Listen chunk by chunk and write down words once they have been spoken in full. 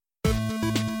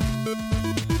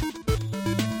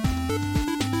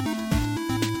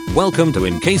Welcome to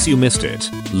In Case You Missed It,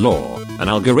 Law, an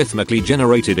algorithmically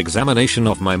generated examination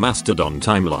of my Mastodon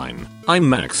timeline. I'm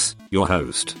Max, your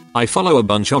host. I follow a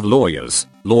bunch of lawyers,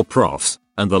 law profs,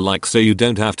 and the like so you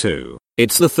don't have to.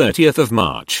 It's the 30th of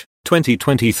March,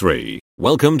 2023.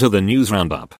 Welcome to the News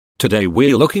Roundup. Today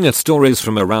we're looking at stories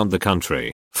from around the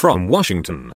country. From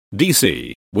Washington,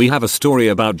 D.C., we have a story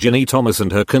about Ginny Thomas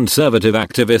and her conservative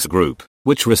activist group,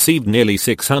 which received nearly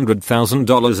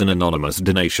 $600,000 in anonymous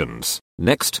donations.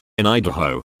 Next, in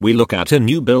Idaho, we look at a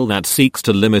new bill that seeks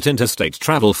to limit interstate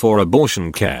travel for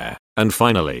abortion care. And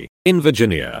finally, in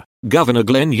Virginia, Governor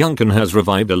Glenn Youngkin has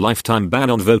revived a lifetime ban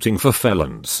on voting for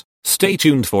felons. Stay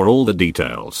tuned for all the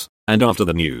details. And after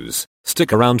the news,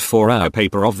 stick around for our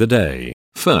paper of the day.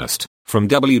 First, from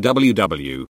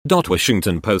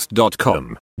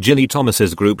www.washingtonpost.com, Ginny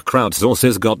Thomas's group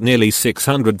Crowdsources got nearly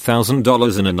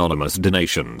 $600,000 in anonymous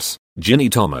donations. Ginny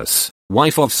Thomas,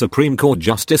 wife of Supreme Court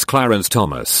Justice Clarence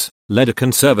Thomas, led a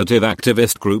conservative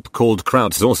activist group called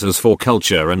Crowdsources for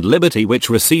Culture and Liberty which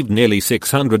received nearly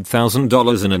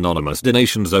 $600,000 in anonymous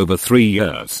donations over 3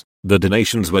 years. The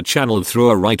donations were channeled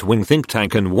through a right-wing think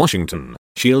tank in Washington,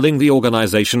 shielding the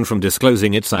organization from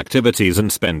disclosing its activities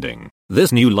and spending.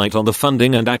 This new light on the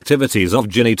funding and activities of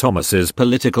Ginny Thomas's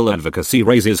political advocacy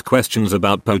raises questions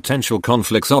about potential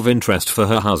conflicts of interest for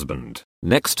her husband.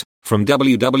 Next, from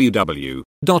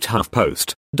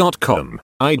www.huffpost.com,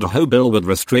 Idaho bill would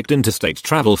restrict interstate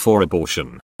travel for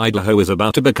abortion. Idaho is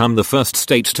about to become the first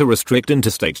state to restrict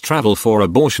interstate travel for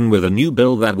abortion with a new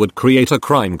bill that would create a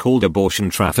crime called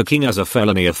abortion trafficking as a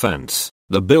felony offense.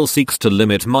 The bill seeks to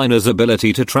limit minors'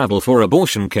 ability to travel for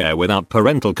abortion care without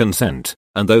parental consent,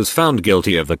 and those found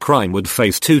guilty of the crime would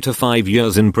face 2 to 5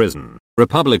 years in prison.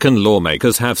 Republican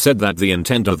lawmakers have said that the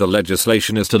intent of the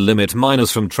legislation is to limit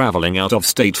minors from traveling out of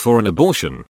state for an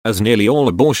abortion, as nearly all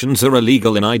abortions are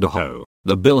illegal in Idaho.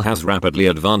 The bill has rapidly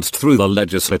advanced through the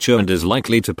legislature and is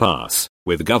likely to pass,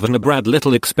 with Governor Brad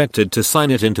Little expected to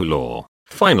sign it into law.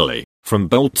 Finally, from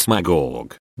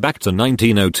Boltzmag.org, back to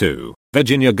 1902,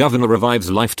 Virginia governor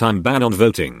revives lifetime ban on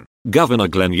voting. Governor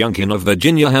Glenn Youngkin of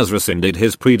Virginia has rescinded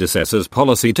his predecessor's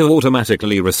policy to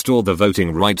automatically restore the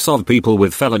voting rights of people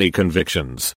with felony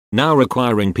convictions, now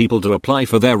requiring people to apply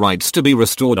for their rights to be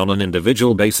restored on an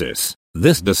individual basis.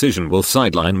 This decision will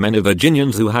sideline many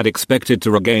Virginians who had expected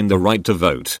to regain the right to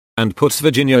vote, and puts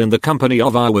Virginia in the company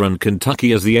of Iowa and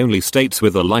Kentucky as the only states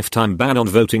with a lifetime ban on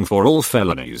voting for all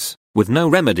felonies, with no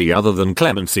remedy other than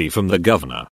clemency from the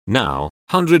governor. Now,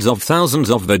 hundreds of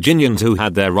thousands of Virginians who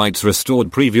had their rights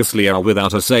restored previously are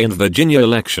without a say in Virginia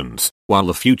elections, while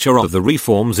the future of the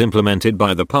reforms implemented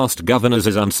by the past governors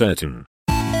is uncertain.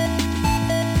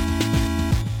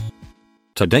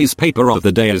 Today's paper of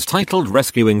the day is titled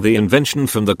Rescuing the Invention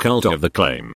from the Cult of the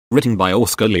Claim, written by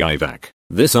Oscar Liivak.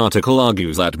 This article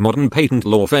argues that modern patent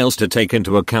law fails to take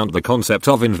into account the concept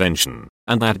of invention,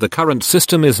 and that the current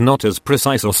system is not as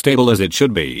precise or stable as it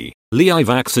should be.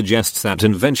 Liivak suggests that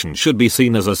invention should be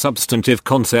seen as a substantive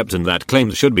concept and that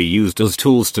claims should be used as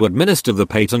tools to administer the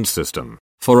patent system.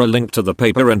 For a link to the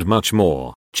paper and much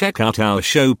more, check out our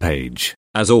show page.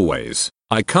 As always,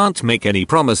 I can't make any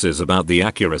promises about the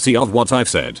accuracy of what I've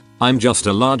said. I'm just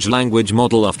a large language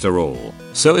model after all.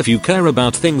 So if you care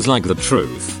about things like the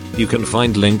truth, you can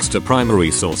find links to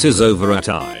primary sources over at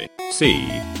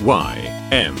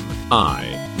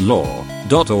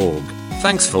icYMIlaw.org.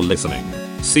 Thanks for listening.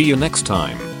 See you next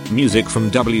time. Music from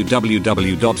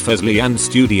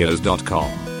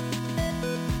www.fesleyandstudios.com.